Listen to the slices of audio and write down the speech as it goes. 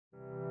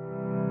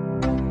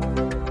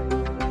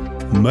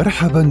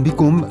مرحبا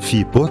بكم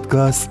في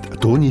بودكاست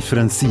توني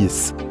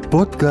فرانسيس.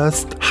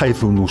 بودكاست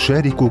حيث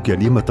نشارك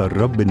كلمة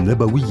الرب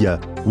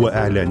النبوية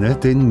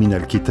وإعلانات من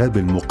الكتاب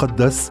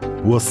المقدس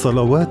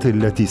والصلوات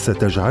التي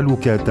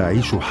ستجعلك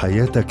تعيش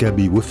حياتك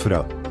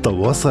بوفرة.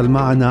 تواصل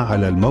معنا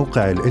على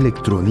الموقع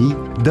الإلكتروني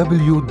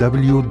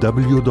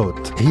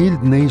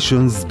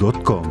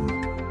www.healednations.com.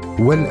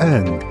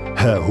 والآن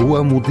ها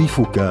هو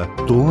مضيفك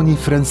توني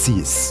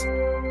فرانسيس.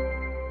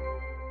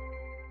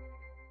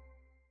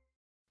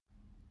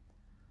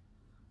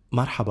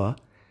 مرحبا.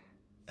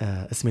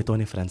 اسمي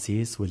توني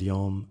فرانسيس،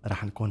 واليوم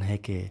رح نكون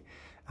هيك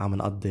عم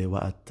نقضي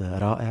وقت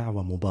رائع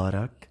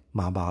ومبارك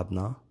مع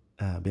بعضنا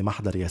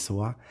بمحضر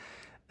يسوع،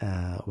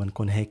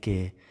 ونكون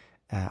هيك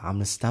عم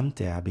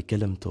نستمتع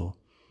بكلمته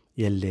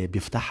يلي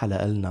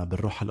بيفتحها لنا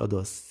بالروح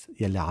القدس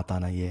يلي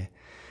عطانا إياه.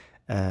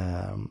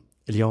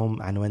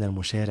 اليوم عنوان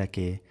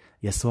المشاركة: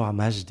 يسوع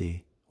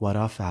مجدي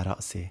ورافع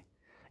رأسي.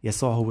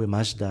 يسوع هو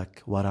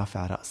مجدك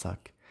ورافع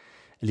رأسك.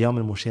 اليوم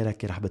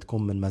المشاركة رح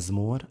بتكون من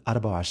مزمور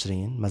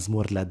 24،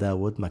 مزمور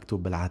لداود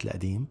مكتوب بالعهد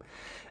القديم.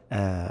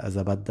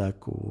 إذا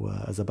بدك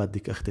وإذا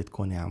بدك أختي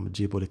تكوني عم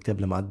تجيبوا الكتاب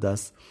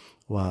المقدس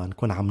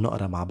ونكون عم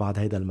نقرأ مع بعض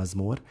هيدا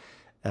المزمور،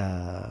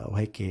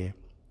 وهيك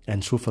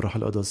نشوف الروح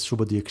القدس شو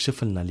بده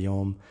يكشف لنا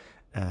اليوم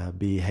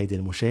بهيدي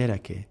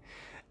المشاركة.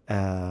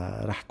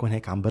 رح كون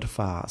هيك عم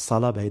برفع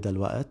صلاة بهيدا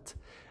الوقت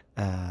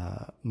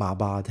مع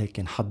بعض، هيك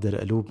نحضر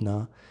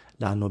قلوبنا،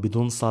 لأنه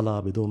بدون صلاة،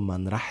 بدون ما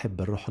نرحب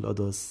بالروح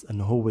القدس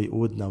أنه هو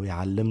يقودنا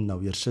ويعلمنا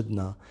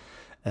ويرشدنا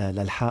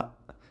للحق،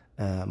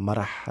 ما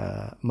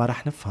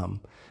رح نفهم.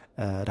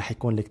 رح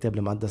يكون الكتاب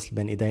المقدس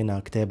بين إيدينا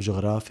كتاب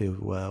جغرافي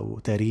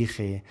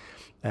وتاريخي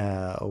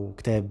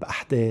وكتاب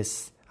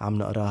أحداث عم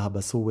نقراها،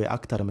 بس هو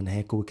أكتر من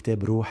هيك، هو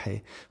كتاب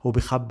روحي. هو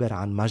بيخبر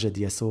عن مجد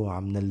يسوع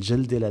من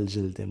الجلد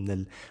للجلد،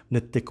 من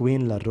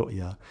التكوين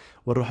للرؤية،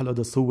 والروح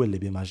القدس هو اللي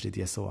بيمجد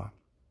يسوع.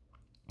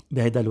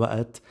 بهيدا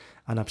الوقت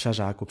أنا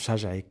بشجعك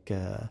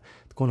وبشجعك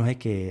تكونوا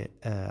هيك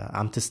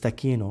عم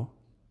تستكينوا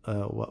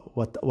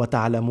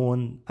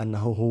وتعلمون أنه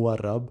هو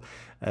الرب.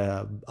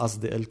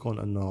 قصدي لكم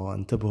أنه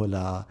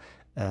انتبهوا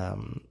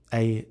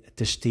لأي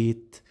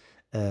تشتيت،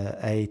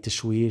 أي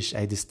تشويش،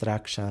 أي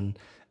ديستراكشن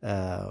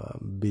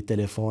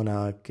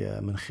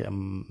بتليفونك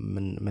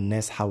من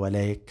ناس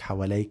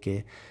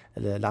حواليك،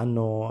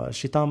 لأنه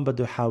الشيطان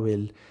بده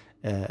يحاول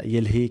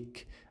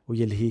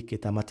يلهيك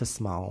تما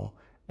تسمعوا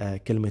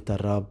كلمة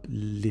الرب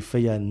اللي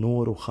فيها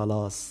النور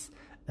وخلاص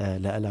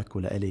لألك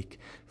ولألك.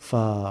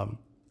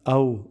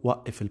 أو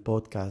وقف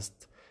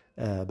البودكاست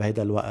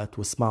بهيدا الوقت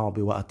واسمعه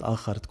بوقت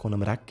آخر تكون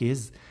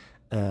مركز،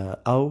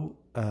 أو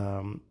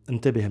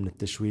انتبه من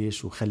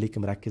التشويش وخليك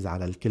مركز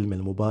على الكلمة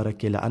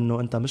المباركة، لأنه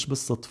أنت مش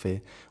بالصدفة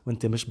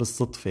وأنت مش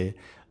بالصدفة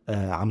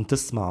عم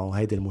تسمعوا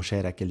هيدي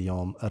المشاركة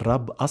اليوم.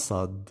 الرب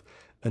قصد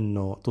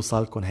أنه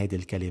توصلكن هيدي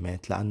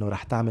الكلمات، لأنه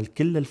رح تعمل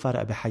كل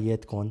الفرق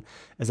بحياتكن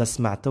إذا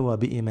سمعتوها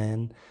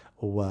بإيمان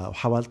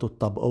وحاولتوا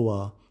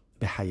تطبقوها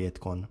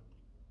بحياتكن.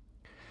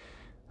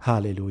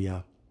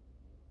 هاليلويا.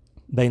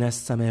 بين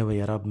السماوي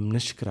يا رب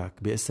منشكرك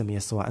باسم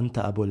يسوع، أنت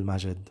أبو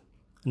المجد.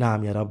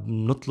 نعم يا رب،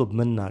 نطلب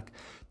منك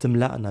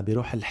تملأنا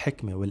بروح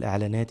الحكمة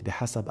والإعلانات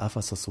بحسب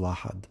أفسس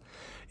 1.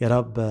 يا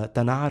رب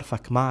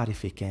تنعرفك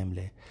معرفة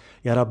كاملة.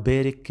 يا رب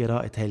بارك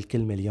قراءة هاي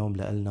الكلمة اليوم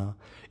لنا.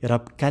 يا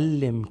رب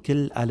كلم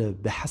كل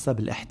قلب بحسب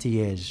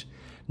الاحتياج.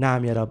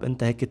 نعم يا رب،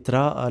 أنت هيك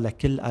تراءى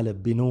لكل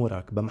قلب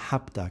بنورك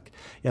بمحبتك.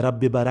 يا رب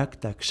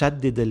ببركتك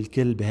شدد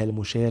الكل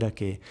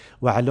بهالمشاركة،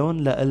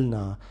 وعلون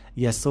لنا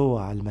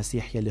يسوع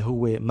المسيح يلي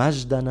هو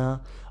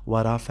مجدنا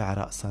ورافع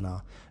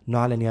رأسنا.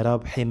 نعلن يا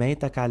رب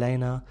حمايتك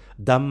علينا،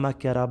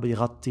 دمك يا رب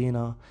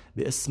يغطينا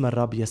باسم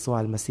الرب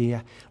يسوع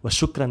المسيح.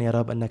 وشكرا يا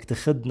رب أنك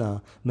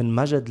تخدنا من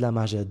مجد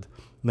لمجد،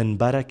 من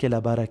بركة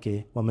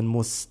لبركة، ومن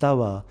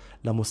مستوى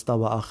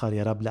لمستوى آخر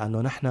يا رب،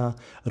 لأنه نحن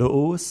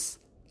رؤوس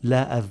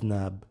لا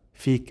أذناب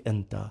فيك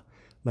أنت.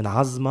 من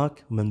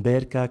عظمك ومن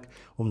باركك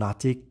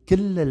ومنعطيك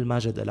كل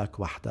المجد لك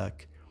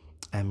وحدك.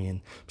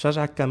 آمين.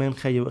 بشجعك كمان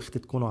خي وأختي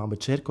تكونوا عم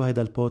بتشاركوا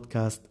هيدا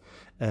البودكاست.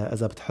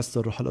 إذا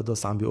بتحسوا الروح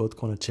القدس عم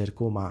بيقودكم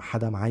تشاركوه مع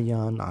حدا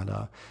معين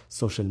على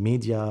السوشيال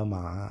ميديا،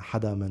 مع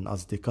حدا من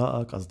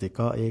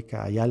أصدقائك،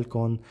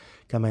 عيالكم،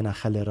 كمان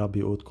خلي الرب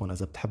يقودكم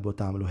إذا بتحبوا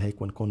تعملوا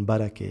هيك، ونكون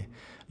بركة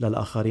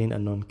للآخرين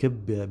أنه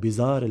نكب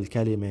بزار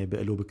الكلمة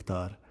بقلوب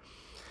كتار.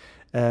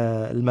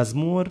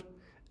 المزمور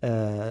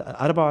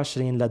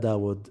 24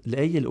 لداود،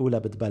 الآية الأولى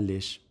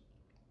بتبلش: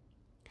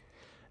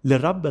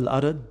 للرب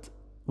الأرض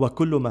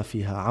وكل ما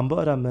فيها. عم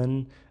بقرأ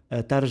من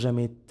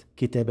ترجمة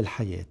كتاب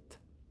الحياة.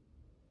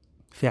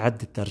 في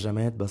عدة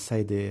ترجمات بس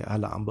هيدي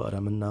هلأ عم بقرأ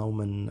منها،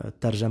 ومن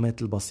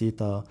الترجمات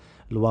البسيطة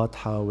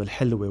الواضحة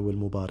والحلوة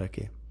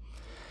والمباركة.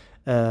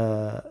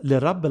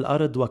 للرب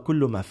الأرض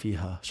وكل ما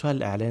فيها. شو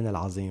هالإعلان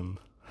العظيم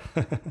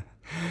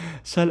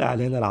شو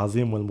هالإعلان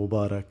العظيم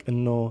والمبارك،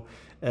 إنه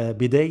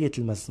بداية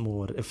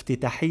المزمور،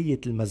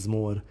 افتتاحية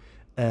المزمور،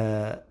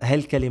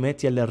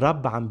 هالكلمات يلي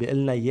الرب عم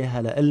بيقلنا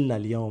إياها لإلنا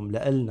اليوم،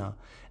 لإلنا،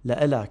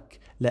 لإلك،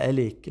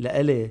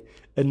 لإلي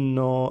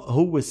إنه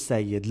هو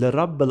السيد،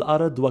 للرب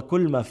الأرض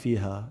وكل ما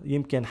فيها.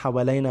 يمكن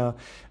حوالينا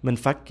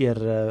منفكر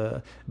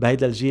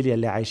بهيدا الجيل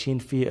يلي عايشين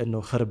فيه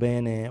إنه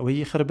خربانة،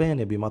 وهي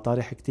خربانة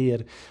بمطارح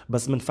كتير،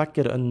 بس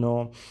منفكر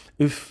إنه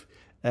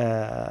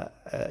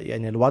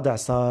يعني الوضع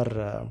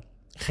صار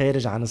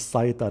خارج عن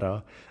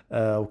السيطرة،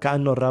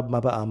 وكأنه الرب ما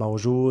بقى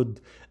موجود،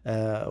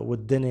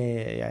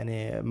 والدنيا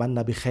يعني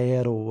منا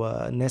بخير،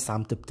 والناس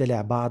عم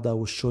تبتلع بعضها،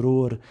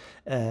 والشرور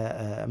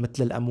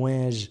مثل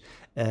الأمواج.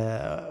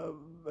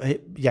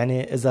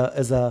 يعني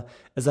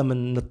إذا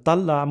من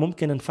نتطلع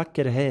ممكن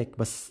نفكر هيك،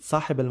 بس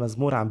صاحب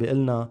المزمور عم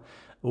بيقلنا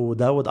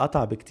وداود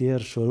قطع بكتير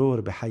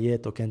شرور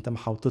بحياته كانت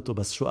محوطته،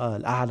 بس شو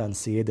قال؟ أعلن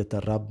سيادة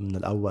الرب من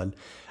الأول.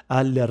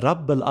 قال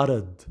للرب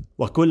الأرض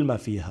وكل ما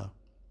فيها،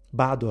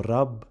 بعده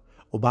الرب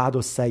وبعده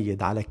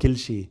السيد على كل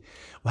شيء.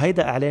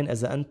 وهيدا إعلان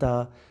إذا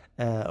أنت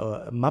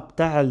ما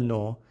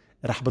بتعلنه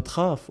رح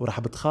بتخاف ورح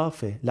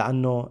بتخافي،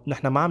 لأنه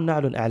نحن ما عم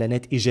نعلن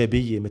إعلانات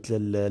إيجابية مثل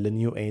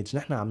النيو ايج،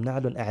 نحن عم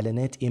نعلن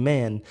إعلانات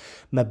إيمان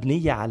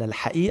مبنية على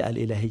الحقيقة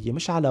الإلهية،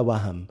 مش على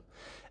وهم،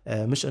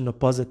 مش إنه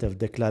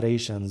positive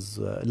declarations،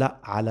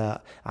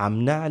 لا،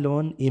 عم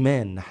نعلن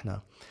إيمان نحن.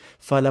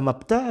 فلما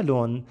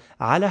بتعلن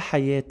على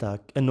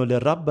حياتك إنه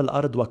للرب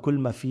الأرض وكل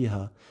ما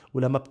فيها،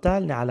 ولما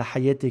بتعلن على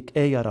حياتك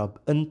إيه يا رب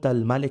أنت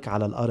الملك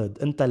على الأرض،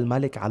 أنت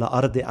الملك على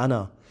أرضي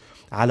أنا،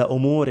 على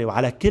أموري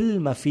وعلى كل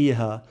ما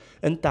فيها،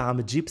 أنت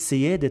عم تجيب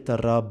سيادة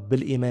الرب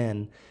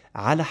بالإيمان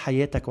على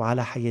حياتك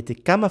وعلى حياتك،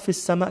 كما في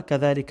السماء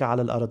كذلك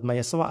على الأرض. ما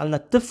يسوع قالنا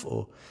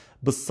اتفقوا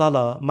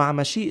بالصلاة مع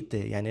مشيئتي.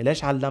 يعني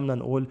ليش علمنا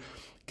نقول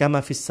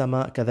كما في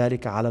السماء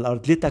كذلك على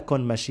الأرض؟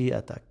 لتكن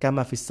مشيئتك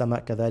كما في السماء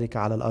كذلك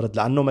على الأرض،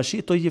 لأنه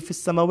مشيئته هي في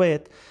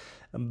السماوات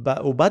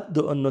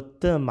وبده أنه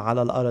تتم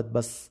على الأرض.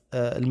 بس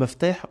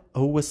المفتاح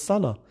هو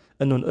الصلاة،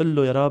 أنه نقول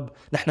له يا رب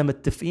نحن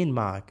متفقين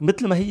معك،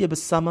 مثل ما هي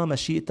بالسماء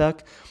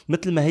مشيئتك،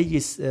 مثل ما هي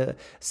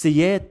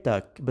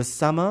سيادتك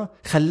بالسماء،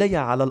 خليها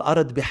على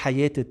الأرض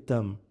بحياة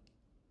التم.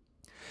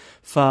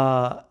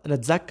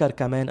 فنتذكر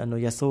كمان أنه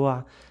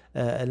يسوع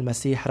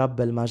المسيح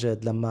رب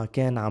المجد لما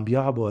كان عم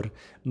بيعبر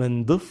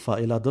من ضفة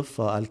إلى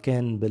ضفة، قال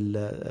كان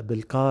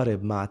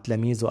بالقارب مع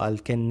تلاميذه،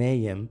 قال كان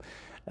نايم.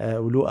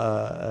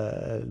 ولوقا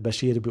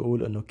البشير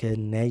بيقول انه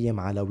كان نايم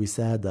على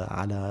وسادة،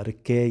 على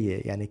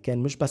ركاية، يعني كان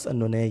مش بس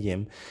انه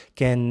نايم،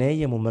 كان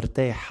نايم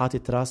ومرتاح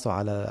حاطط راسه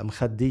على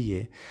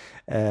مخدية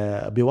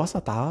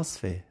بوسط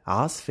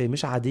عاصفة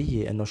مش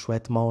عادية، انه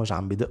شوية موج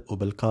عم بدقوا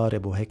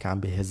بالقارب وهيك عم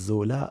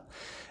بيهزوه، لا،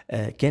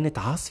 كانت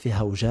عاصفة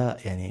هوجاء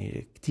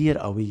يعني كتير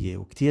قوية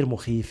وكتير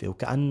مخيفة،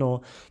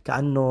 وكأنه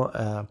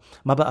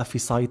ما بقى في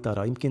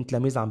سيطرة. يمكن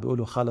تلاميذ عم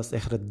بيقولوا خلص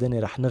آخر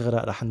الدنيا، رح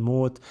نغرق، رح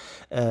نموت،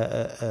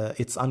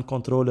 it's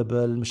uncontrollable،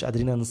 مش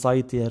قادرين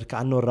نسيطر،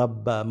 كأنه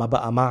الرب ما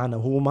بقى معنا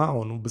وهو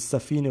معهم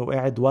وبالسفينة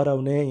وقاعد ورا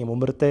ونايم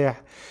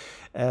ومرتاح.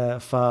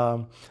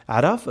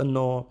 فعرف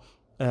انه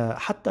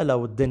حتى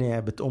لو الدنيا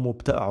بتقوم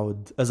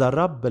وبتقعد، إذا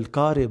الرب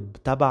القارب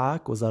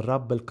تبعك وإذا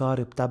الرب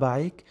القارب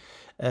تبعك،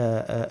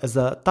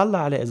 إذا طلع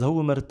عليه إذا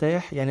هو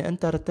مرتاح يعني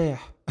أنت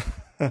ارتاح.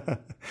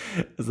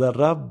 إذا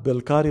الرب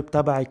القارب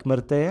تبعك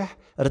مرتاح،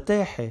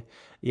 ارتاحي.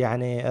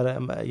 يعني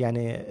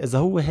إذا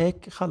هو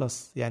هيك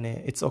خلص،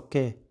 يعني it's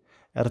okay،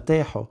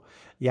 ارتاحوا.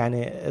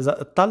 يعني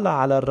إذا اطلع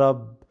على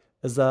الرب،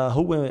 إذا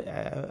هو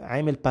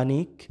عامل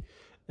بانيك،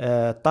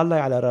 طلع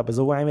على الرب،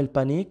 إذا هو عامل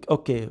بانيك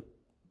أوكي،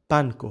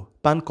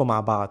 بانكو مع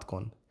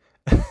بعضكم.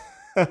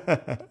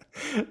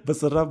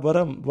 بس الرب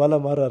ولا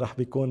مرة رح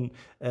بيكون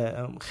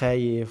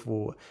خايف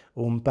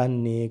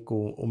ومبنك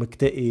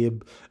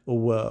ومكتئب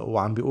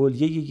وعم بيقول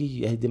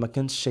يي هيدي ما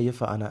كنتش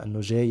شايفها أنا أنه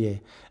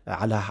جاية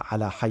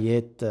على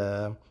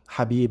حياة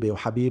حبيبي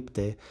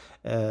وحبيبتي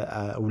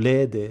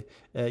أولادي.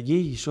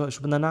 شو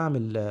بدنا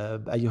نعمل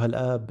بأيها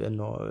الآب؟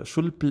 إنه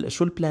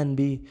شو البلان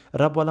بي؟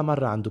 الرب ولا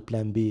مرة عنده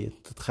بلان بي.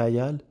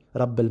 تتخيل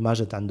رب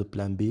المجد عنده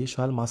بلان بي؟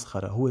 شو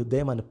هالمسخرة؟ هو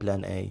دايما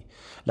بلان اي،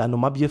 لأنه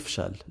ما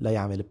بيفشل لا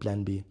يعمل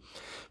بلان بي.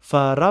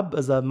 فالرب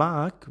إذا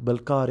معك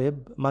بالقارب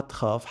ما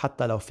تخاف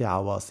حتى لو في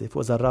عواصف،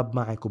 وإذا الرب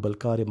معك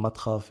وبالقارب ما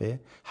تخافي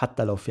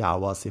حتى لو في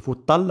عواصف،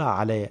 وتطلع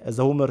عليه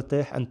إذا هو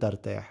مرتاح أنت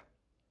ارتاح.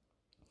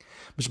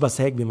 مش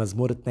بس هيك،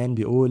 بمزمور 2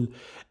 بيقول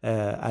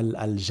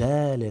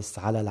الجالس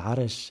على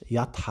العرش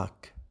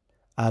يضحك،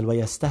 قال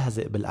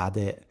ويستهزئ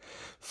بالأعداء.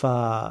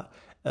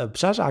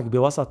 فبشجعك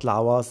بوسط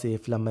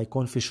العواصف لما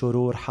يكون في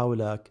شرور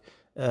حولك،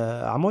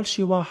 عمول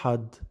شي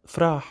واحد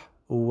فرح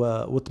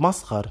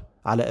وتمسخر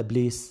على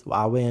إبليس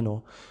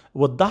وأعوانه،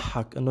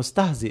 وتضحك إنه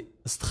استهزئ،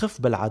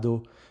 استخف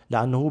بالعدو،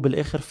 لأنه هو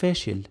بالآخر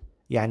فاشل.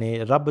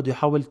 يعني الرب بده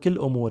يحول كل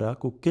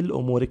أمورك وكل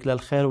أمورك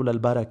للخير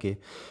وللبركة.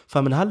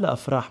 فمن هلأ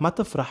أفرح، ما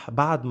تفرح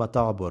بعد ما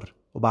تعبر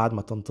وبعد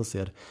ما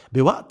تنتصر.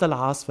 بوقت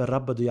العاصفة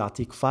الرب بده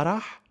يعطيك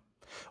فرح،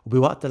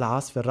 وبوقت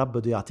العاصفة الرب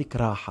بده يعطيك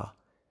راحة.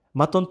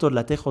 ما تنطر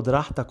لتاخد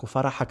راحتك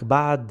وفرحك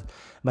بعد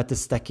ما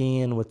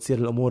تستكين وتصير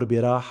الأمور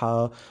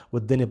براحة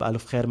والدنيا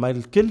بألف خير. ما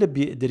الكل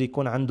بيقدر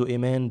يكون عنده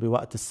إيمان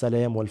بوقت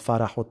السلام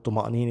والفرح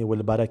والطمأنينة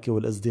والبركة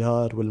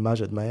والازدهار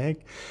والمجد، ما هيك؟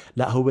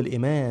 لا، هو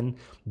الإيمان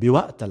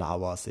بوقت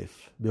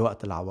العواصف،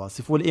 بوقت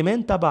العواصف.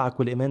 والإيمان تبعك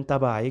والإيمان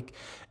تبعك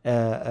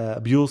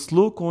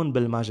بيوصلوكم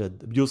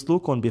بالمجد،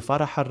 بيوصلوكم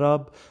بفرح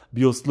الرب،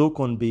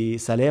 بيوصلوكم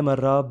بسلام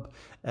الرب،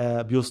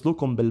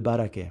 بيوصلوكم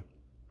بالبركة.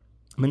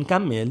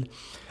 منكمل.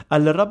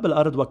 قال للرب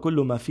الأرض وكل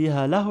ما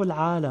فيها، له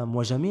العالم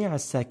وجميع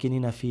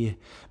الساكنين فيه.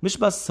 مش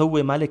بس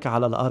هو ملك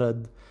على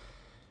الأرض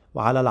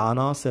وعلى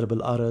العناصر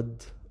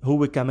بالأرض،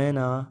 هو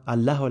كمان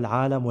قال له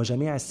العالم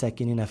وجميع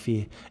الساكنين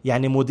فيه.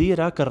 يعني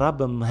مديرك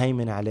الرب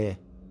مهيمن عليه.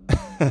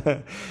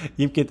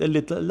 يمكن تقول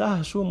لي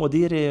لا، شو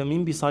مديري؟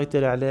 مين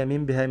بيسيطر عليه؟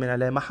 مين بيهيمن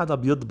عليه؟ ما حدا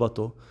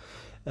بيضبطه.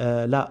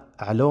 لا،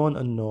 علون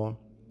انه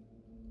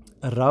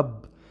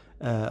الرب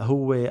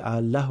هو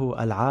قال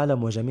له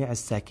العالم وجميع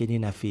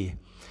الساكنين فيه.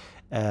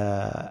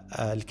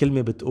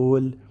 الكلمة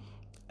بتقول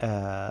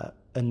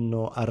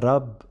انه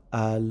الرب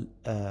قال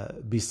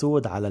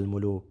بيسود على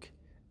الملوك،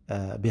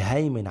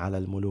 بيهيمن على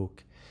الملوك.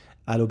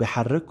 قالوا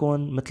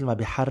بيحركهم مثل ما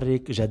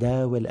بيحرك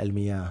جداول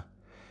المياه.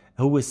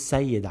 هو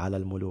السيد على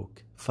الملوك.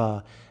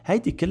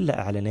 فهيدي كلها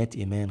اعلانات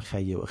ايمان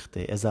خيي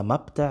واختي. اذا ما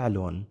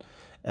بتعلن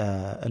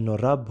انه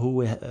الرب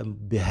هو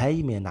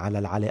بيهيمن على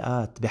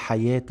العلاقات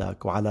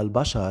بحياتك وعلى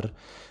البشر،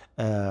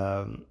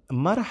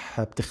 ما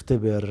رح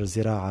بتختبر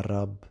زراع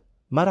الرب،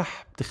 ما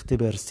رح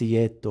بتختبر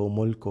سيادته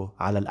وملكه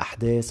على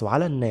الأحداث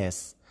وعلى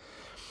الناس.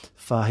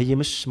 فهي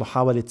مش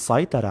محاولة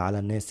سيطرة على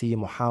الناس، هي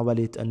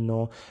محاولة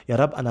أنه يا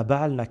رب أنا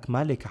بعلنك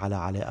ملك على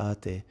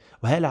علاقاتي،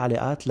 وهي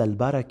العلاقات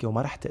للبركة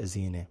وما رح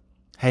تأذيني.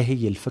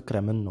 هي الفكرة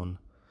منهم،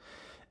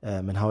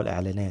 من هول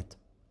الإعلانات.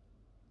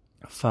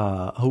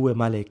 فهو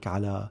ملك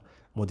على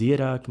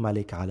مديرك،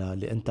 ملك على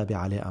اللي أنت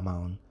بعلاقة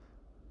معهم.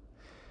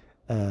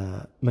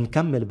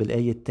 منكمل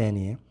بالآية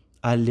الثانية.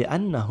 قال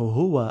لأنه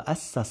هو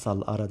أسس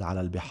الأرض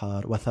على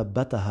البحار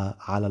وثبتها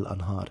على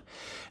الأنهار.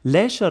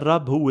 ليش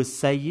الرب هو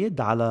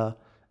السيد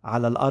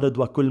على الأرض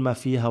وكل ما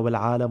فيها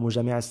والعالم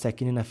وجميع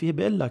الساكنين فيه؟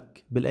 بيقول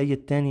لك بالآية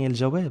الثانية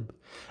الجواب.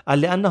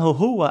 قال لأنه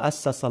هو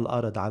أسس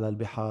الأرض على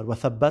البحار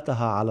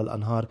وثبتها على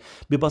الأنهار.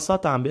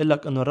 ببساطة عم بيقول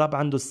لك أنه الرب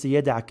عنده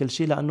السيادة على كل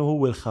شيء لأنه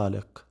هو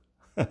الخالق.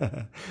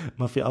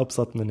 ما في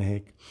أبسط من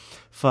هيك.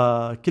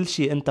 فكل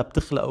شيء أنت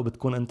بتخلقه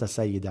وبتكون أنت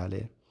سيد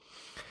عليه.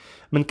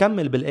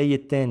 منكمل بالآية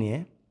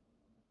الثانية.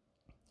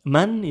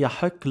 من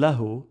يحق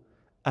له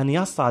أن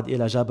يصعد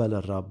إلى جبل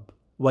الرب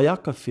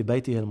ويقف في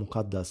بيته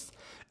المقدس؟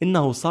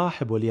 إنه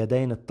صاحب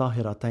اليدين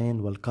الطاهرتين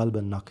والقلب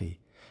النقي،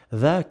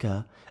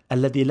 ذاك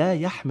الذي لا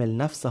يحمل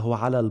نفسه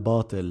على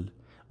الباطل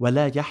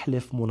ولا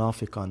يحلف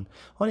منافقا.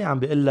 هون عم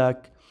بيقول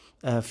لك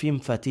في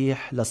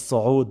مفاتيح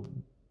للصعود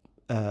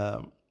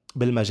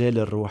بالمجال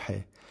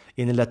الروحي،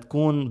 يعني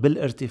لتكون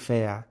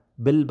بالارتفاع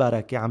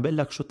بالبركة. عم بيقول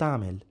لك شو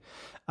تعمل.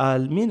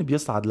 قال مين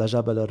بيصعد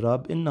لجبل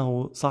الرب؟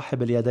 إنه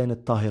صاحب اليدين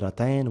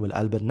الطاهرتين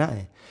والقلب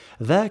النقي،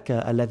 ذاك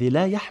الذي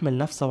لا يحمل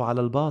نفسه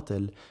على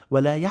الباطل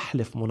ولا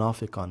يحلف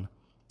منافقا.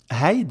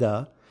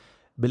 هيدا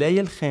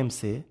بالآية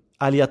الخامسة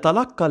قال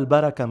يتلقى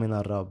البركة من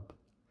الرب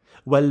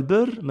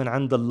والبر من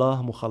عند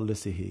الله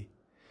مخلصه.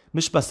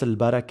 مش بس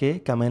البركة،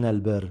 كمان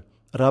البر.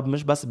 الرب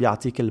مش بس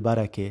بيعطيك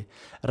البركة،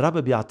 الرب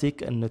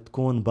بيعطيك أن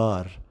تكون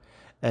بار.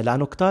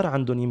 لأنه كتار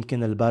عندهم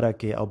يمكن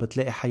البركة أو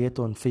بتلاقي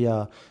حياتهم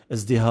فيها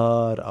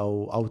ازدهار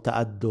أو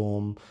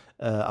تقدم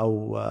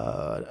أو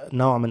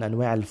نوع من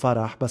أنواع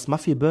الفرح، بس ما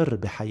في بر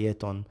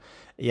بحياتهم.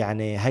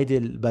 يعني هيدي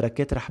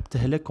البركات رح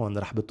بتهلكهم،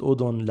 رح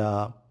بتقودهم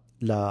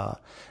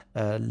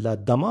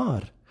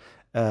للدمار.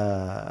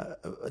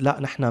 لا،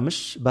 نحن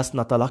مش بس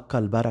نتلقى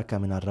البركة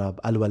من الرب،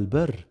 قال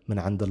والبر من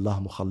عند الله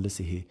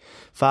مخلصه.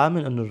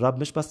 فآمن أن الرب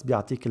مش بس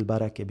بيعطيك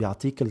البركة،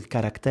 بيعطيك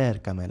الكاركتير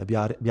كمان،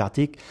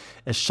 بيعطيك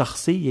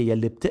الشخصية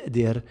يلي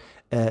بتقدر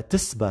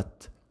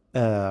تثبت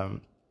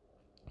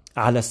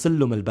على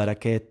سلم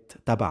البركات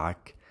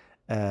تبعك.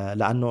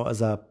 لأنه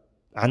إذا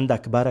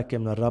عندك بركة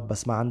من الرب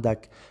بس ما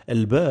عندك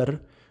البر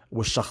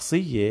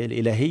والشخصية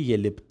الإلهية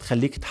اللي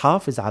بتخليك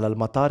تحافظ على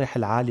المطارح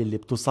العالية اللي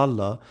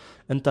بتوصلها،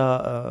 انت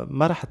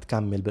ما رح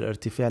تكمل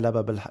بالارتفاع،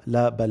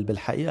 لا بل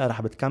بالحقيقة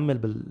رح بتكمل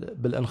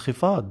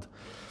بالانخفاض،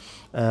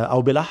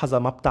 او بلحظة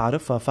ما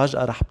بتعرفها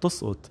فجأة رح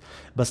بتسقط.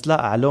 بس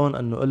لا، اعلون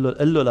انه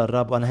قل له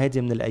للرب. وانا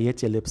هيدي من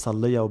الايات اللي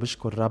بصليها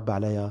وبشكر الرب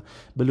عليها.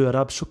 بقول له يا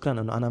رب شكرا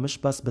انه انا مش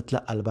بس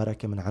بتلقى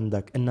البركة من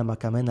عندك، انما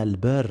كمان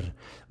البر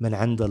من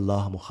عند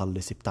الله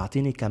مخلصي.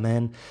 بتعطيني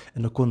كمان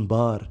انه كون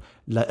بار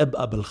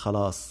لابقى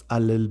بالخلاص.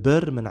 قال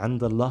البر من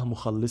عند الله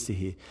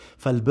مخلصه.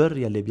 فالبر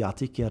يلي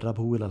بيعطيك يا الرب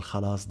هو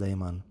للخلاص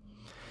دايما.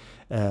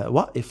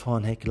 وقف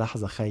هون هيك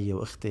لحظة خيي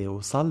واختي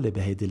وصلي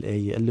بهيدي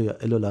الآية.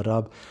 قل له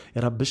للرب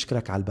يا رب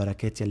بشكرك على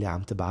البركات يلي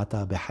عم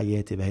تبعتها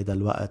بحياتي بهيدا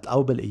الوقت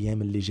أو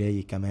بالأيام اللي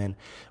جاي كمان،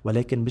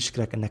 ولكن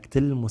بشكرك أنك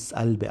تلمس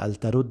قلبي، قال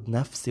ترد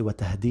نفسي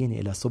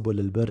وتهديني إلى سبل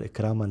البر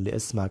إكراما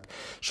لاسمك.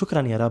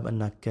 شكرا يا رب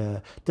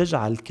أنك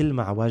تجعل كل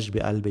معوج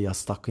بقلبي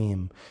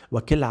يستقيم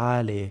وكل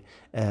عالي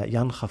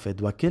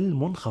ينخفض وكل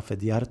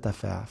منخفض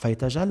يرتفع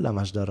فيتجلى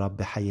مجد الرب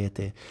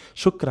بحياتي.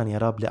 شكرا يا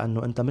رب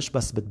لأنه أنت مش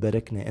بس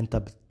بتباركني،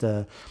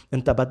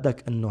 أنت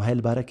بدك أنه هاي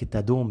البركة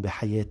تدوم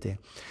بحياتي.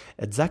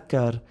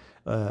 اتذكر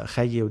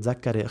خيي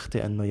وتذكري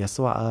أختي أنه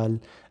يسوع قال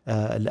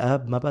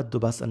الآب ما بده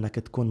بس أنك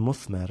تكون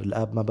مثمر،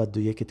 الآب ما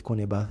بده إياك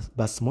تكوني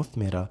بس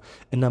مثمرة،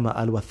 إنما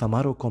قال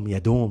وثمركم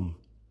يدوم.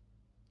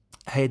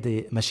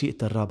 هيدي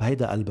مشيئة الرب،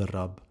 هيدا قلب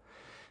الرب،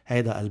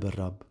 هيدا قلب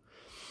الرب.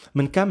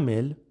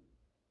 منكمل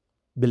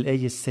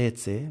بالآية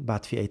السادسة،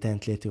 بعد في آيتين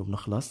 3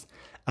 وبنخلص.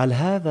 قال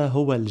هذا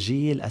هو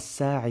الجيل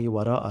الساعي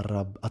وراء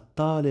الرب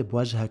الطالب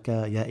وجهك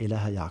يا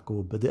إله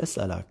يعقوب. بدي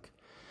أسألك،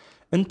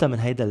 أنت من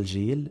هيدا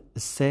الجيل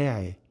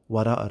الساعي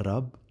وراء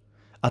الرب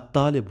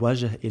الطالب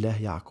وجه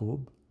إله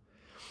يعقوب؟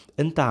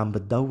 أنت عم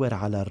بتدور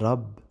على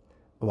الرب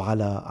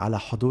وعلى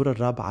حضور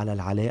الرب، على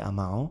العلاقة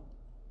معه،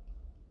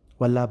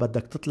 ولا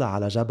بدك تطلع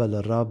على جبل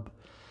الرب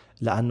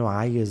لأنه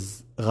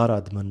عايز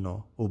غرض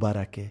منه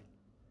وبركة؟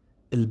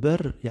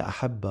 البر يا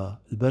أحبة،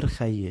 البر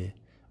خيي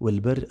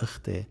والبر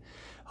أختي،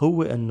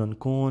 هو أنه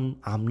نكون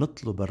عم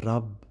نطلب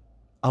الرب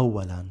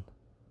أولا،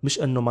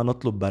 مش أنه ما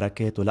نطلب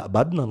بركاته. لا،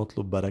 بدنا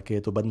نطلب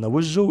بركاته، بدنا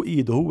وجه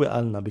وإيده. هو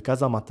قالنا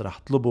بكذا مطرح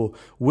طلبوا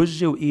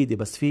وجه وإيدي،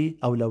 بس في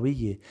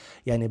أولوية.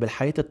 يعني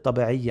بالحياة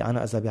الطبيعية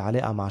أنا إذا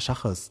بعلاقة مع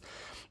شخص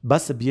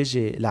بس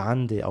بيجي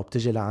لعندي أو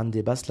بتجي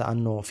لعندي بس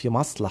لأنه في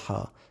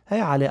مصلحة،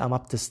 هاي علاقة ما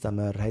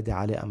بتستمر، هيدي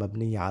علاقة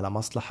مبنية على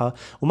مصلحة.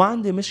 وما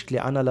عندي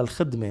مشكلة أنا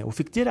للخدمة،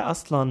 وفي كتير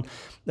أصلا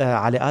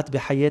علاقات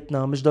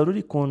بحياتنا مش ضروري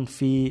يكون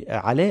في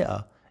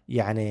علاقة،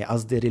 يعني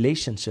قصدي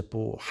relationship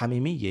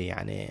وحميمية،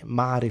 يعني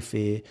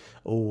معرفة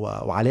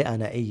وعلاقة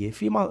نائية،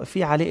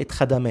 في علاقة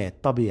خدمات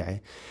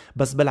طبيعي.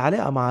 بس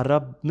بالعلاقة مع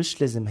الرب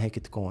مش لازم هيك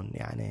تكون.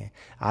 يعني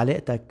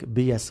علاقتك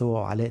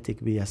بيسوع،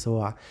 علاقتك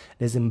بيسوع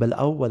لازم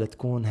بالأول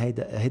تكون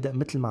هيدا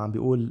مثل ما عم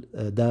بيقول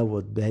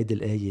داود بهيدي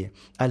الآية،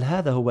 قال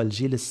هذا هو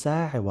الجيل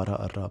الساعي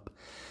وراء الرب،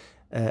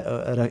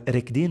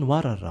 ركدين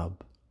وراء الرب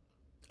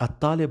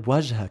الطالب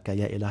وجهك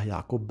يا إله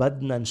يعقوب.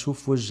 بدنا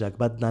نشوف وجهك،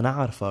 بدنا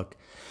نعرفك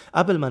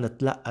قبل ما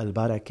نتلقى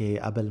البركة،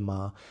 قبل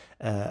ما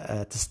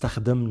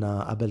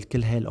تستخدمنا، قبل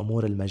كل هاي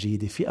الأمور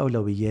المجيدة. في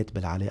أولويات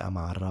بالعلاقة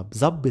مع الرب.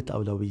 زبط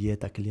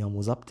أولوياتك اليوم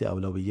وزبطي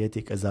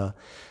أولوياتك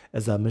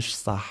إذا مش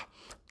صح.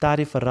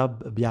 بتعرف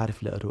الرب بيعرف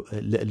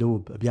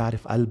القلوب،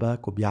 بيعرف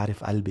قلبك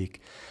وبيعرف قلبك.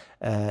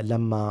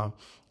 لما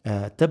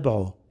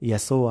تبعوا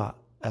يسوع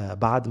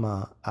بعد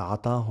ما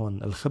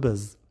أعطاهم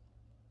الخبز،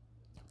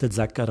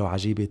 تتذكروا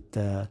عجيبة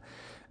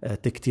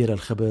تكتير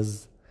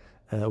الخبز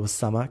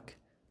والسمك،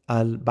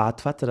 قال بعد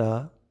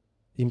فترة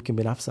يمكن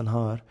بنفس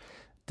النهار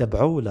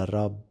تبعوه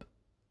للرب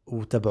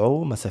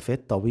وتبعوه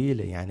مسافات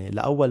طويلة. يعني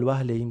لأول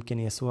وهلة يمكن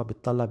يسوع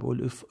بيطلع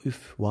بيقول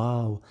اف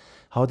واو،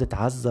 هود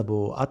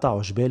تعذبوا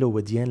قطعوا جبال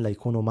وديان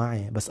ليكونوا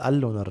معي. بس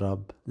قال لهم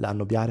الرب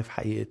لأنه بيعرف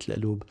حقيقة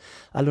القلوب،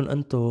 قال لهم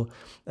انتوا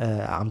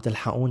عم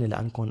تلحقوني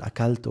لأنكم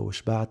أكلتوا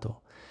وشبعتوا.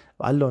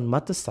 وقال لهم ما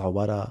تسعوا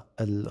وراء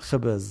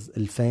الخبز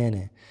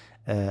الفاني،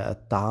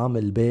 الطعام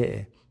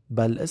الباقي،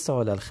 بل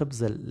اسعوا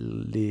للخبز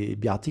اللي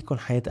بيعطيكم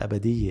حياة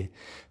أبدية.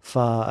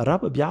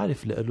 فالرب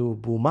بيعرف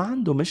القلوب وما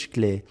عنده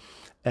مشكلة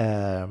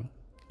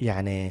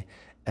يعني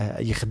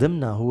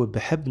يخدمنا. هو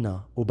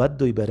بحبنا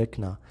وبده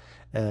يباركنا،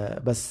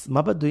 بس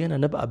ما بده يانا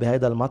نبقى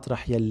بهذا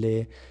المطرح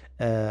يلي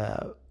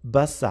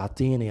بس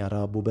اعطيني يا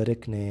رب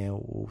وباركني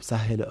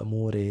وسهل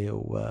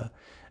أموري.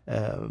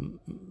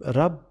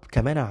 الرب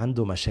كمان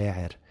عنده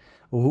مشاعر،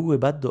 وهو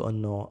بده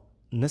أنه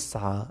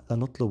نسعى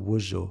لنطلب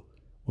وجهه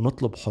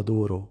ونطلب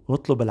حضوره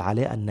ونطلب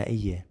العلاقة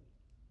النقية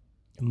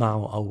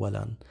معه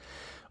أولا.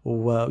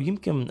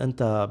 ويمكن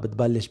أنت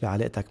بتبلش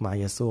بعلاقتك مع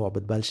يسوع،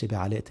 بتبلش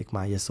بعلاقتك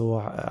مع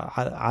يسوع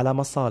على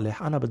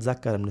مصالح. أنا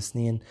بتذكر من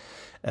سنين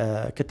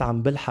كنت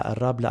عم بلحق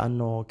الرب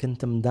لأنه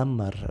كنت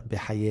مدمر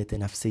بحياتي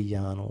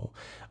نفسيا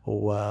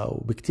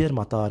وبكتير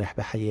مطارح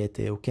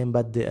بحياتي، وكان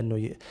بدي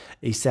أنه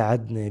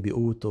يساعدني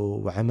بقوته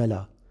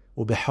وعملها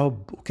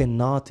وبحب، وكان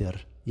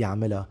ناطر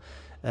يعملها.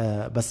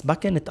 بس ما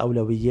كانت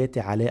أولوياتي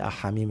علاقة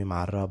حميمة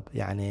مع الرب.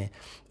 يعني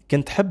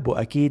كنت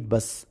حبه أكيد،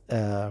 بس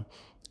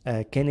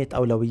كانت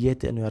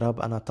أولوياتي أنه يا رب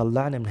أنا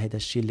طلعني من هيدا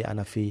الشيء اللي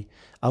أنا فيه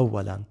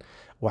أولا،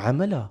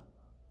 وعملها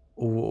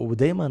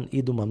ودايما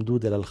إيده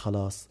ممدودة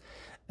للخلاص.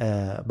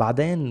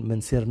 بعدين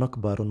منصير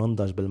نكبر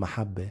وننضج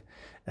بالمحبة،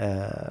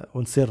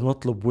 ونصير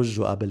نطلب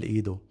وجهه قبل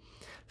إيده.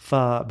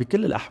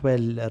 فبكل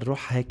الأحوال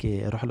الروح هيك،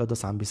 روح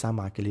القدس عم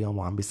بيسامعك اليوم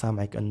وعم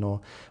بيسامعك أنه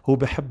هو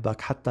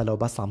بحبك حتى لو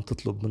بس عم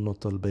تطلب منه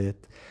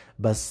طلبات.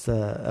 بس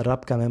الرب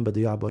كمان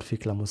بده يعبر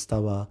فيك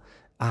لمستوى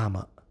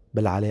أعمق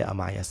بالعلاقة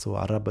مع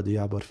يسوع. الرب بده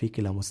يعبر فيك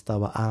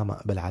لمستوى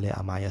أعمق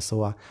بالعلاقة مع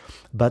يسوع.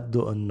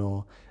 بده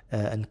أنه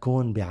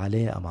نكون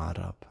بعلاقة مع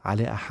الرب،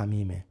 علاقة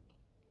حميمة.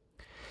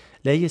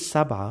 الآية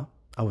 7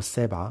 أو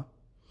 7: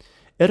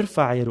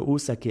 ارفعي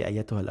رؤوسك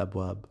أيتها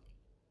الأبواب.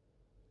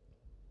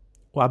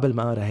 وقبل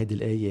ما أقرأ هيدي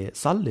الآية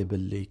صلي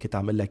باللي كنت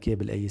عم لك إياه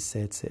بالآية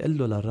 6. قل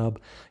له للرب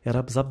يا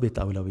رب زبط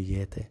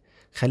أولوياتي،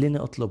 خليني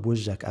أطلب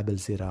وجهك قبل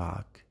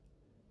زراعك.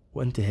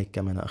 وأنت هيك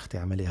كمان أختي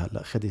اعملي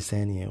هلأ، خدي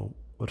ثانية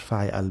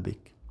وارفعي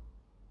قلبك.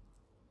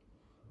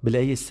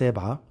 بالآية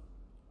 7: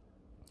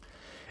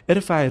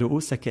 ارفعي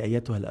رؤوسك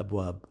أيتها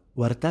الأبواب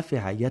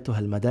وارتفع أيتها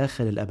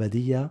المداخل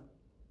الأبدية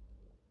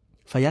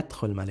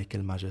فيدخل ملك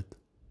المجد.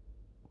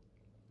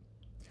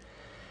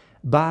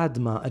 بعد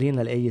ما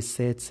قرينا الآية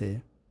السادسة،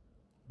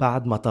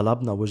 بعد ما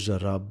طلبنا وجه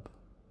الرب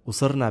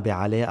وصرنا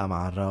بعلاقة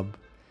مع الرب،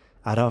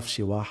 عرف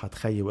شي واحد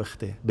خي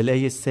واختي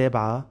بالآية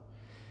السابعة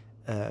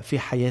في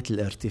حياة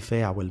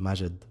الارتفاع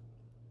والمجد.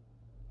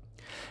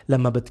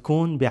 لما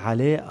بتكون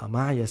بعلاقة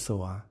مع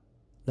يسوع،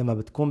 لما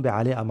بتكون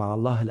بعلاقة مع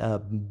الله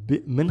الآب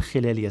من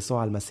خلال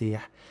يسوع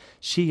المسيح،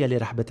 شيء اللي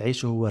رح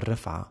بتعيشه هو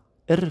الرفعة.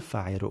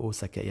 ارفعي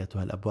رؤوسك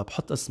أيتها الأبواب.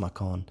 حط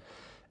اسمك هون،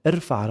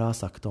 ارفع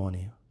راسك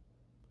توني.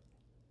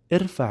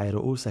 ارفعي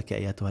رؤوسك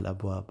أيتها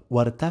الأبواب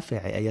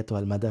وارتفعي أيتها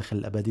المداخل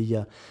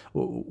الأبدية.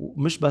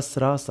 ومش بس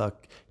راسك،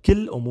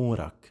 كل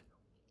أمورك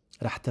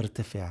رح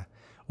ترتفع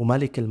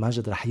وملك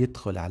المجد رح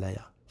يدخل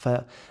عليها.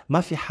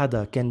 فما في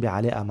حدا كان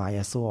بعلاقة مع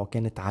يسوع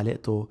كانت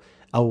علاقته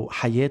أو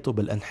حياته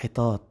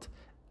بالانحطاط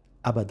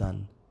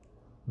أبدا،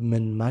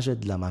 من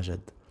مجد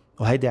لمجد.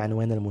 وهيدي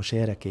عنوان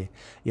المشاركة،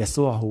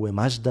 يسوع هو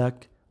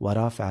مجدك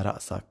ورافع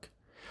رأسك.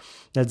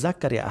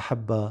 نتذكر يا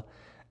أحبة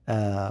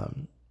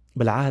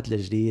بالعهد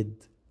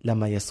الجديد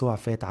لما يسوع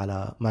فات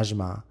على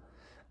مجمع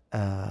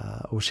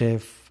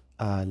وشاف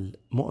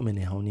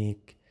المؤمنة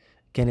هونيك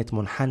كانت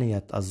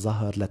منحنية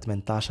الظهر ل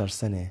 18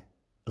 سنة،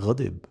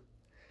 غضب.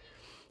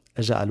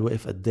 اجا قال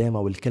وقف قدامه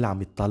والكل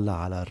عم يتطلع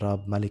على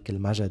الرب ملك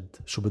المجد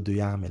شو بده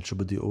يعمل، شو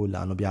بده يقول،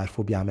 لأنه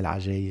بيعرفوه بيعمل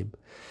عجائب.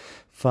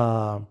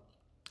 فقال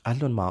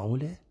لهم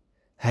معقولة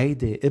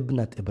هيدي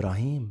ابنة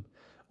إبراهيم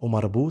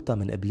ومربوطة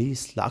من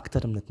إبليس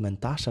لأكثر من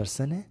 18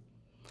 سنة؟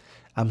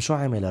 أم شو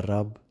عمل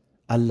الرب؟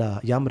 قال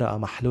لها يا امرأة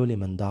محلولة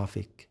من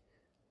ضعفك.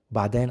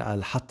 بعدين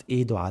قال حط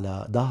إيده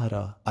على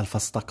ظهرها، قال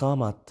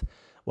فاستقامت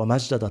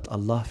ومجدت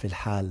الله في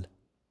الحال.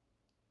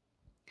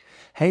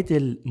 هيدي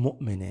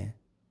المؤمنة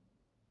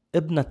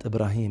ابنة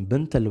إبراهيم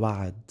بنت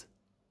الوعد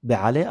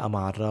بعلاقة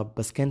مع الرب،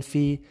 بس كان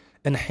في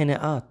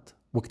انحناءات.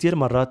 وكتير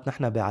مرات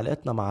نحن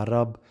بعلاقتنا مع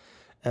الرب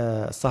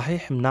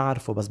صحيح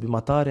منعرفه، بس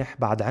بمطارح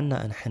بعد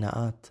عنا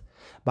انحناءات،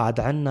 بعد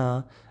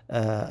عنا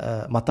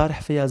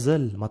مطارح فيها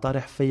ذل،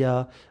 مطارح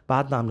فيها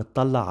بعدنا عم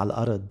نتطلع على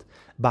الأرض.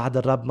 بعد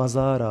الرب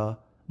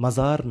ما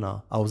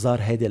زارنا أو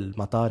زار هيدي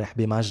المطارح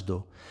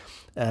بمجده.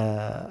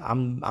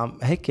 عم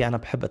هيك أنا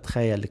بحب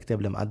أتخيل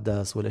الكتاب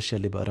المقدس والأشياء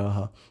اللي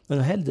بقراها،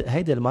 إنه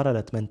هيدي المرة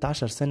ل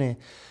 18 سنة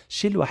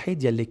الشيء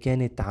الوحيد يلي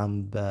كانت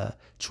عم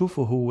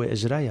تشوفه هو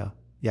إجريها.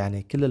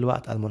 يعني كل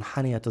الوقت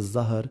المنحنية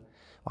الظهر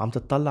وعم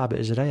تتطلع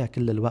بإجريها،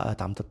 كل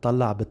الوقت عم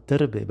تتطلع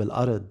بالتربة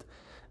بالأرض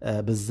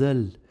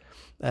بالذل.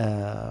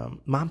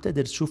 ما عم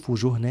تقدر تشوف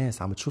وجوه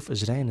ناس، عم تشوف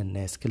إجرين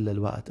الناس كل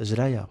الوقت،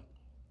 إجريها.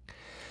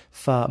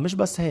 فمش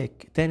بس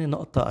هيك، تاني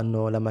نقطة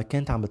انه لما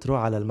كانت عم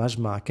بتروح على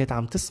المجمع كانت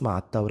عم تسمع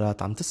التوراة،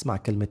 عم تسمع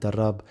كلمة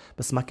الرب،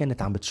 بس ما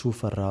كانت عم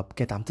بتشوف الرب،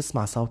 كانت عم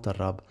تسمع صوت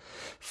الرب.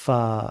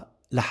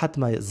 فلحد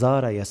ما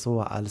زار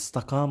يسوع قال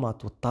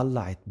استقامت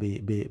واتطلعت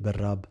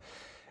بالرب.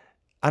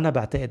 انا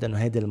بعتقد انه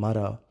هيدي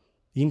المرة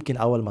يمكن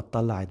اول ما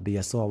اتطلعت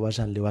بيسوع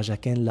وجها لوجه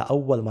كان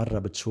لأول مرة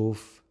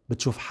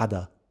بتشوف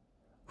حدا.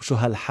 وشو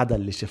هالحدا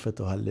اللي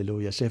شفته؟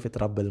 هللويا، شافت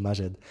رب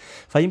المجد.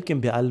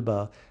 فيمكن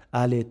بقلبها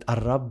قالت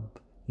الرب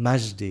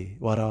مجدي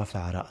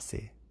ورافع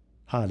رأسي.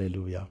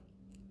 هاللويا.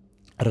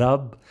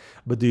 الرب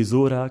بده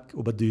يزورك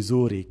وبده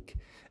يزورك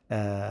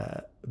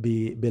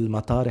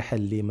بالمطارح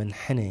اللي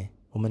منحني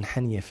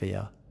ومنحنية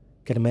فيها،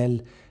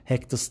 كرمال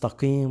هيك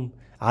تستقيم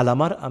على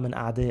مرأة من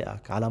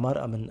أعدائك، على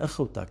مرأة من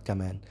أخوتك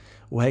كمان،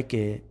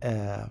 وهيك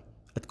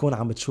تكون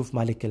عم بتشوف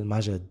ملك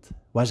المجد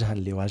وجها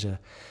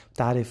لوجه.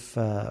 بتعرف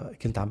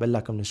كنت عم بقول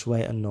لك من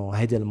شوي انه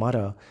هيدي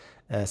المرة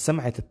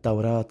سمعت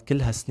التوراة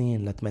كلها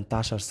سنين ل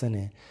 18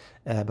 سنة،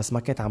 بس ما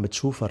كانت عم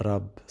بتشوف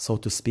الرب so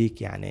to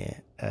speak،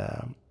 يعني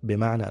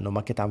بمعنى انه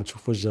ما كانت عم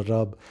تشوف وجه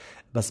الرب،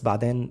 بس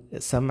بعدين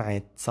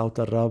سمعت صوت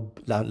الرب.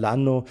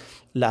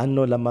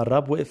 لأنه لما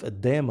الرب وقف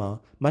قدامها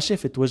ما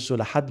شافت وجهه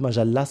لحد ما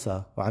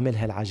جلسها وعمل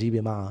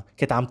هالعجيبة معها.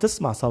 كانت عم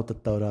تسمع صوت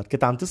التوراة،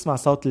 كانت عم تسمع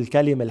صوت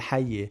الكلمة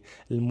الحية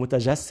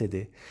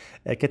المتجسدة،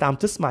 كانت عم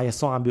تسمع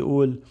يسوع عم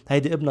بيقول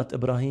هيدي ابنة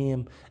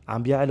إبراهيم،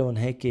 عم بيعلن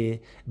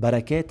هيك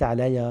بركات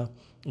عليها،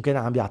 وكان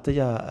عم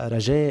بيعطيها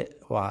رجاء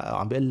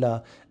وعم بيقول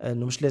لها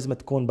انه مش لازم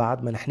تكون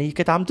بعد منحنية.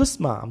 كانت عم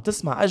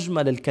تسمع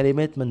اجمل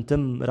الكلمات من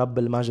تم رب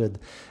المجد،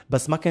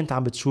 بس ما كانت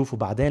عم بتشوف.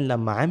 وبعدين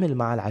لما عمل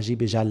مع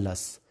العجيبة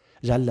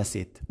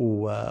جلست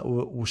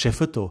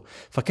وشافته،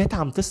 فكانت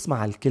عم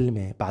تسمع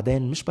الكلمة.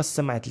 بعدين مش بس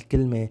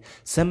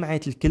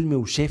سمعت الكلمة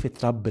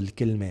وشافت رب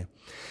الكلمة.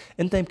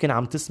 انت يمكن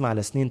عم تسمع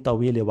لسنين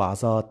طويلة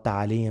وعظات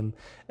تعليم،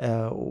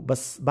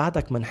 بس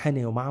بعدك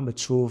منحني وما عم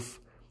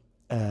بتشوف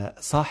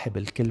صاحب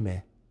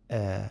الكلمة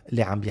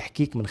اللي عم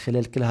بيحكيك من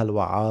خلال كل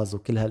هالوعاظ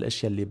وكل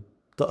هالاشياء اللي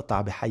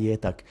بتقطع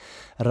بحياتك.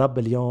 الرب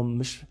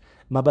اليوم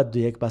ما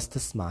بده اياك بس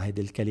تسمع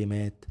هيدي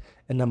الكلمات،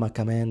 انما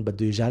كمان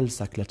بده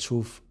يجلسك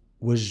لتشوف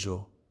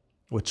وجهه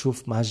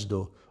وتشوف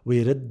مجده،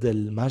 ويرد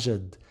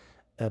المجد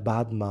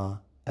بعد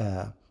ما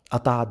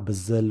قطعت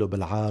بالذل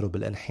وبالعار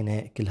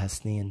وبالانحناء كل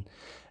هالسنين،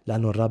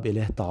 لأنه الرب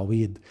إله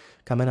تعويض.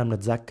 كمان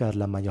بنتذكر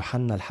لما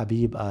يوحنا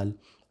الحبيب قال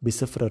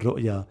بسفر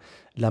الرؤيا،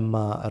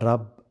 لما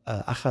الرب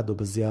أخده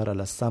بالزيارة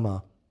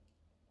للسماء،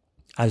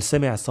 قال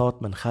سمع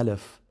صوت من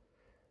خلف،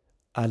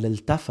 قال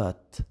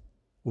التفت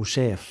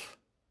وشاف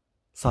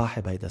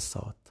صاحب هيدا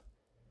الصوت،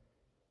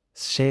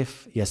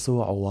 شاف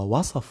يسوع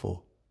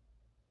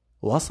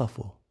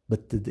ووصفه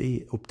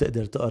بالتدقيق.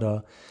 وبتقدر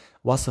تقرأ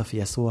وصف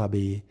يسوع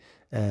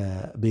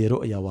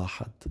برؤية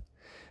واحد.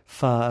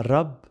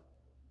 فالرب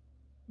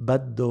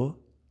بده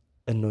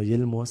انه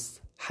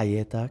يلمس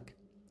حياتك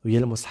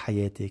ويلمس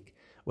حياتك،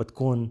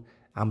 وتكون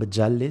عم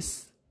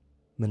بتجلس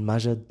من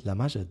مجد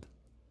لمجد.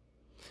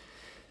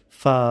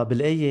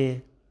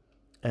 فبالآية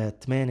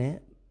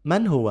 8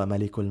 من هو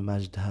ملك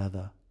المجد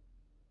هذا؟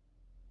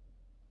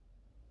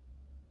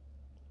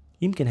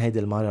 يمكن هيدي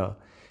المرة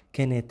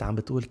كانت عم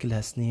بتقول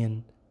كلها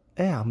سنين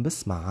عم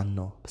بسمع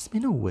عنه، بس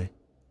مين هو؟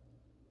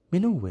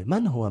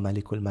 من هو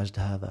ملك المجد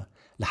هذا؟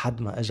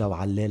 لحد ما اجا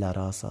وعليلا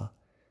راسها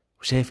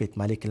وشافت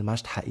ملك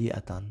المجد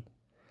حقيقة.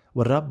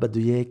 والرب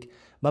بده اياك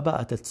ما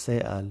بقى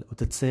تتساءل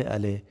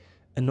وتتساءلي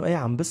انه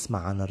عم بسمع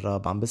عن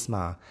الرب، عم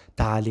بسمع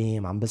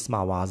تعاليم، عم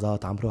بسمع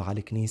وعظات، عم بروح على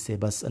الكنيسة،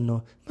 بس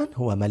انه من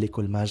هو ملك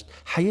المجد؟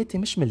 حياتي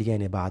مش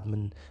مليانة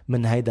بعد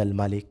من هيدا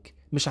الملك،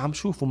 مش عم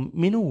شوفه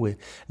مين هو.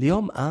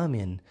 اليوم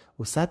آمن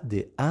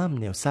وصدق،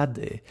 آمني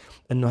وصدقي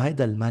انه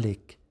هيدا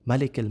الملك،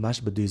 ملك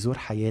المجد بده يزور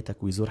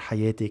حياتك ويزور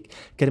حياتك،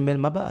 كرمال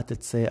ما بقى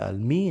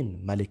تتساءل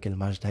مين ملك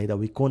المجد هيدا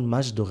ويكون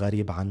مجده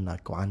غريب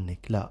عنك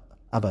وعنك. لا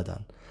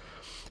أبدا.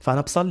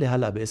 فأنا بصلي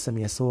هلأ باسم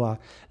يسوع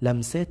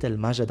لمسات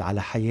المجد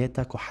على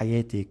حياتك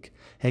وحياتك،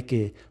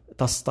 هيك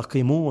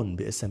تستقيمون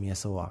باسم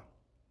يسوع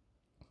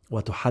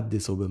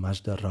وتحدثوا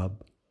بمجد الرب.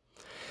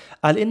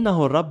 قال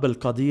إنه الرب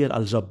القدير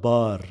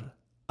الجبار.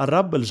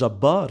 الرب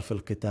الجبار في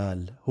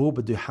القتال، هو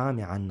بده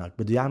يحامي عنك،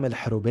 بده يعمل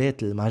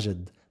حروبات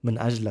المجد من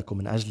أجلك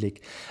ومن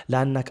أجلك،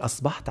 لأنك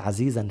أصبحت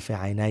عزيزا في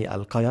عيني،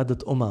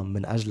 القيادة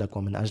من أجلك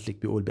ومن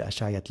أجلك، بيقول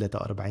بأشعياء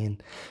 43.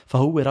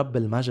 فهو رب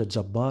المجد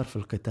جبار في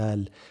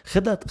القتال.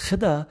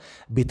 خدها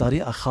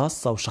بطريقة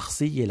خاصة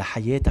وشخصية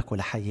لحياتك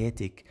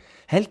ولحياتك.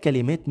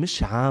 هالكلمات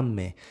مش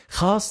عامة،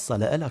 خاصة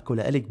لإلك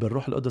ولإلك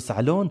بالروح القدس.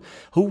 علون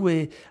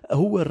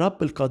هو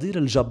الرب القدير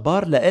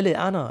الجبار لإلي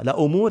أنا،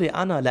 لأموري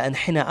أنا،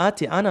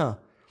 لانحناءاتي أنا.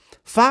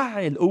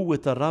 فعل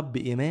قوة الرب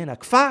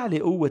بإيمانك، فعل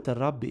قوة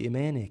الرب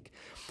بإيمانك.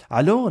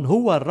 علون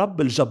هو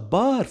الرب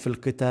الجبار في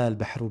القتال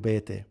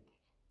بحروباته.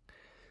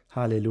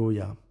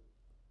 هاليلويا.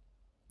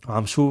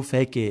 وعم شوف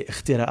هيك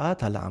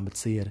اختراقات هلا عم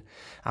بتصير،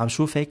 عم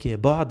شوف هيك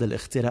بعض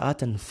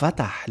الاختراقات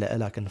انفتح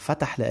لإلك،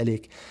 انفتح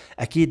لإلك.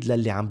 أكيد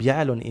للي عم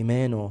بيعلن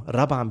إيمانه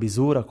الرب عم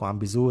بيزورك وعم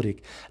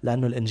بيزورك،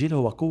 لأنه الإنجيل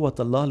هو قوة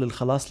الله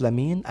للخلاص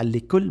لمين؟ اللي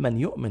كل من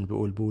يؤمن،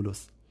 بيقول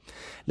بولس.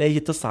 الآية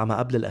 9 ما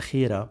قبل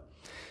الأخيرة: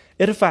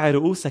 ارفعي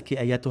رؤوسك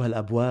أيتها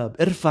الأبواب،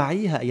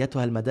 ارفعيها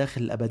أيتها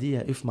المداخل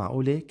الأبدية.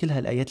 معقولة كل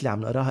هالآيات اللي عم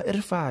نقراها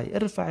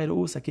ارفعي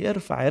رؤوسك،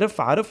 ارفعي،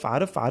 رفعة رفعة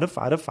رفعة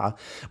رفعة رفعة.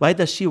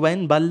 وهذا الشيء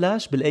وين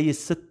بلش؟ بالآية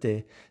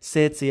 6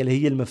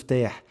 اللي هي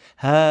المفتاح: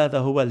 هذا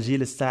هو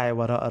الجيل الساعي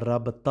وراء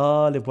الرب،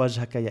 الطالب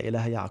وجهك يا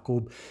إله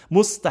يعقوب.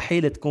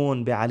 مستحيل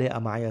تكون بعلاقة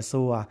مع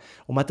يسوع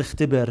وما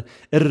تختبر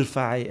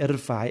ارفعي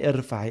ارفعي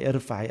ارفعي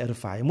ارفعي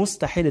ارفعي.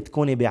 مستحيل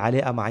تكوني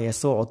بعلاقة مع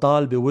يسوع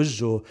وطالبي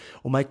وجهه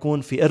وما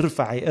يكون في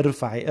ارفعي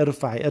ارفعي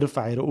ارفعي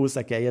ارفعي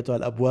رؤوسك يا أيتها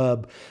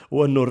الأبواب،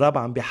 وأنه الرب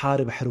عم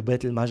بيحارب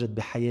حروبات المجد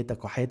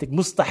بحياتك وحياتك.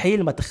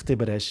 مستحيل ما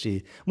تختبر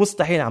هالشي،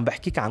 مستحيل. عم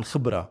بحكيك عن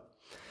خبرة،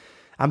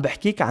 عم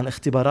بحكيك عن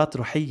اختبارات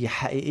روحية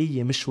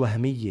حقيقية مش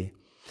وهمية.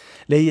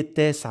 الآية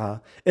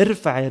 9: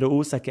 ارفعي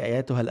رؤوسك يا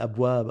أيتها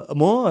الأبواب.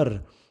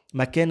 مور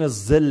مكان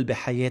الظل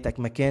بحياتك،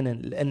 مكان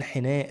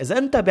الانحناء. إذا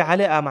أنت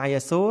بعلاقة مع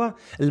يسوع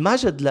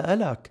المجد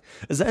لإلك،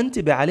 إذا أنت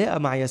بعلاقة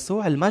مع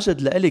يسوع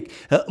المجد لإلك.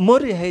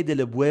 مري هيدي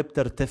الابواب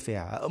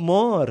ترتفع،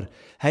 مور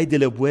هيدي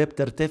الابواب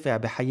ترتفع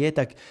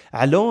بحياتك.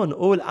 علون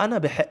قول أنا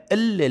بحق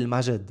لي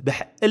المجد،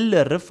 بحق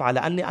لي الرفعة،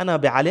 لأني أنا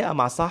بعلاقة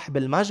مع صاحب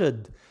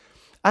المجد.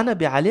 أنا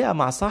بعلاقة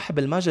مع صاحب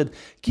المجد.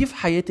 كيف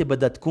حياتي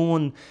بدها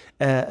تكون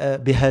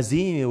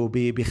بهزيمة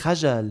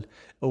وبخجل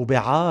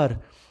وبعار؟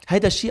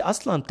 هيدا الشيء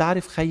أصلا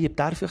بتعرف خيي،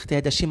 بتعرف أختي،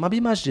 هيدا الشيء ما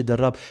بيمجد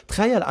الرب.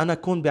 تخيل أنا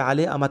أكون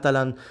بعلاقة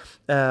مثلا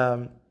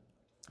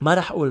ما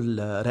رح أقول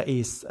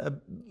رئيس،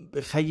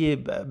 خيي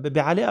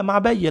بعلاقة مع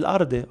بي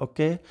الأرضي،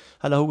 أوكي،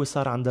 هلا هو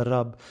صار عند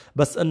الرب،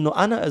 بس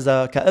إنه أنا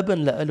إذا كابن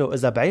لإله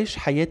إذا بعيش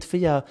حياة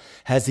فيها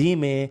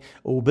هزيمة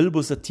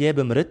وبلبس ثياب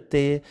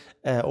مرتة،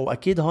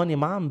 وأكيد هوني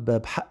ما عم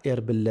بحقر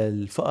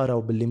بالفقراء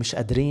وباللي مش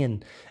قادرين،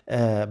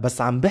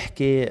 بس عم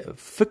بحكي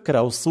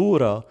فكرة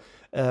وصورة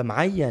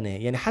معينة.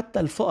 يعني حتى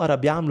الفقراء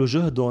بيعملوا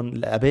جهدهم،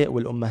 الآباء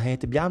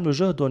والأمهات بيعملوا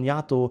جهدهم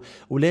يعطوا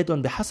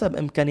أولادهم بحسب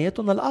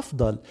إمكانياتهم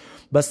الأفضل.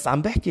 بس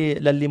عم بحكي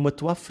للي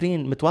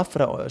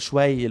متوفرة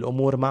شوي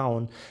الأمور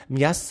معهم،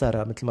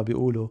 ميسرة مثل ما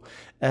بيقولوا.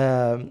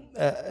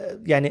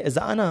 يعني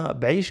إذا أنا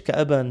بعيش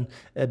كأبن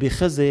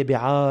بخزي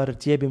بعار،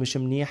 تيابي مش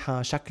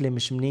منيحة، شكلي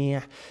مش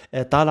منيح،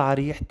 طالعة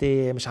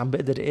ريحتي، مش عم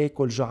بقدر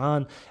آكل،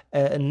 جوعان،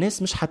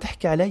 الناس مش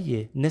حتحكي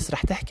علي، الناس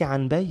رح تحكي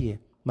عن بي.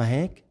 ما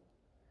هيك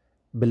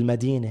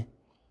بالمدينة؟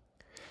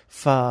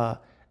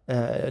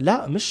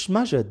 لا، مش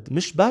مجد،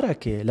 مش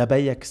بركة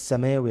لبيك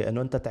السماوي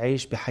انه انت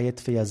تعيش بحياة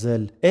فيها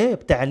ذل.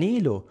 بتعني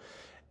له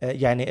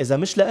يعني إذا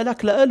مش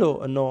لإلك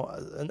لإله، إنه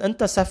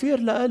أنت سفير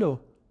لإله،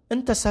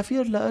 أنت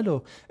سفير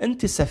لإله،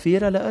 أنت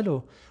سفيرة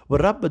لإله.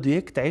 والرب بده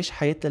إياك تعيش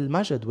حياة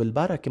المجد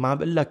والبركة. ما عم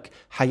بقول لك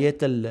حياة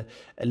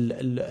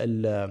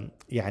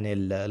يعني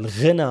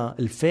الغنى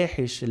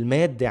الفاحش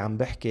المادي، عم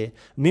بحكي.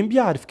 مين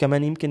بيعرف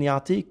كمان يمكن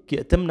يعطيك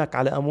تمنك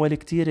على أموال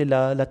كتيرة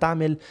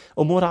لتعمل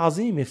أمور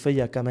عظيمة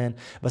فيها كمان.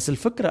 بس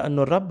الفكرة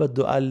أنه الرب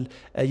بده قال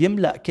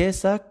يملأ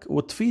كاسك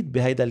وتفيض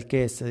بهيدا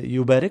الكاس،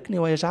 يباركني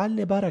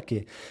ويجعلني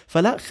بركة.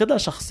 فلا خدها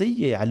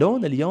شخصية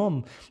علون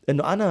اليوم،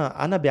 أنه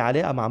أنا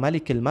بعلاقة مع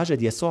ملك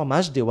المجد يسوع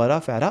مجدي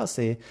ورافع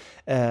رأسي.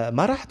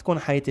 ما راح تكون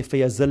حياتي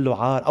فيها ذل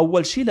وعار.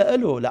 أول شيء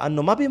لإله،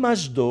 لأنه ما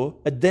بمجده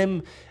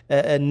قدام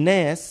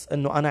الناس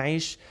أنه أنا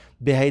أعيش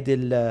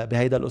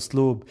بهيدا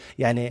الأسلوب.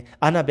 يعني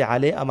أنا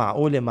بعلاقة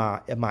معقولة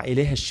مع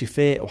إله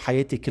الشفاء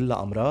وحياتي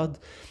كلها أمراض.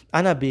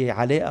 أنا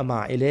بعلاقة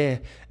مع إله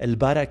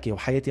البركة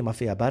وحياتي ما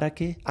فيها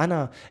بركة.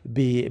 أنا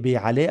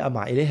بعلاقة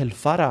مع إله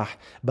الفرح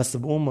بس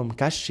بقوم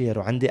مكشر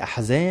وعندي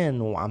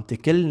أحزان وعم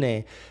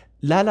تكلني.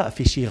 لا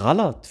في شيء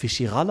غلط، في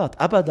شيء غلط.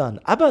 أبدا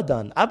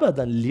أبدا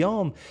أبدا.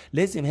 اليوم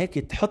لازم هيك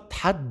تحط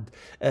حد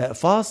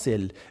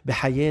فاصل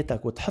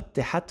بحياتك،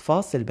 وتحطي حد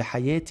فاصل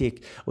بحياتك،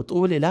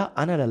 وتقولي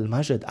لا، أنا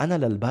للمجد،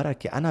 أنا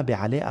للبركة، أنا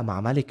بعلاقة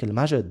مع ملك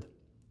المجد.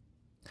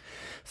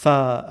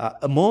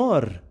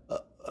 فمور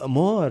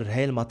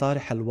هاي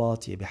المطارح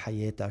الواطية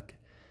بحياتك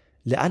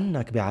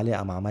لأنك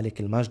بعلاقة مع ملك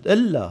المجد.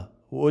 إلا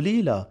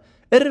وقليلا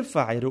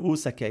ارفعي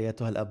رؤوسك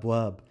أيتها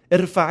الأبواب،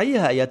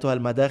 ارفعيها أيتها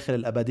المداخل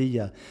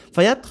الأبدية،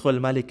 فيدخل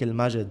ملك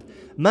المجد.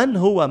 من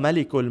هو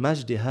ملك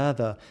المجد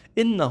هذا؟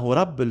 إنه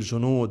رب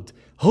الجنود،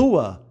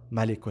 هو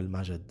ملك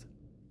المجد.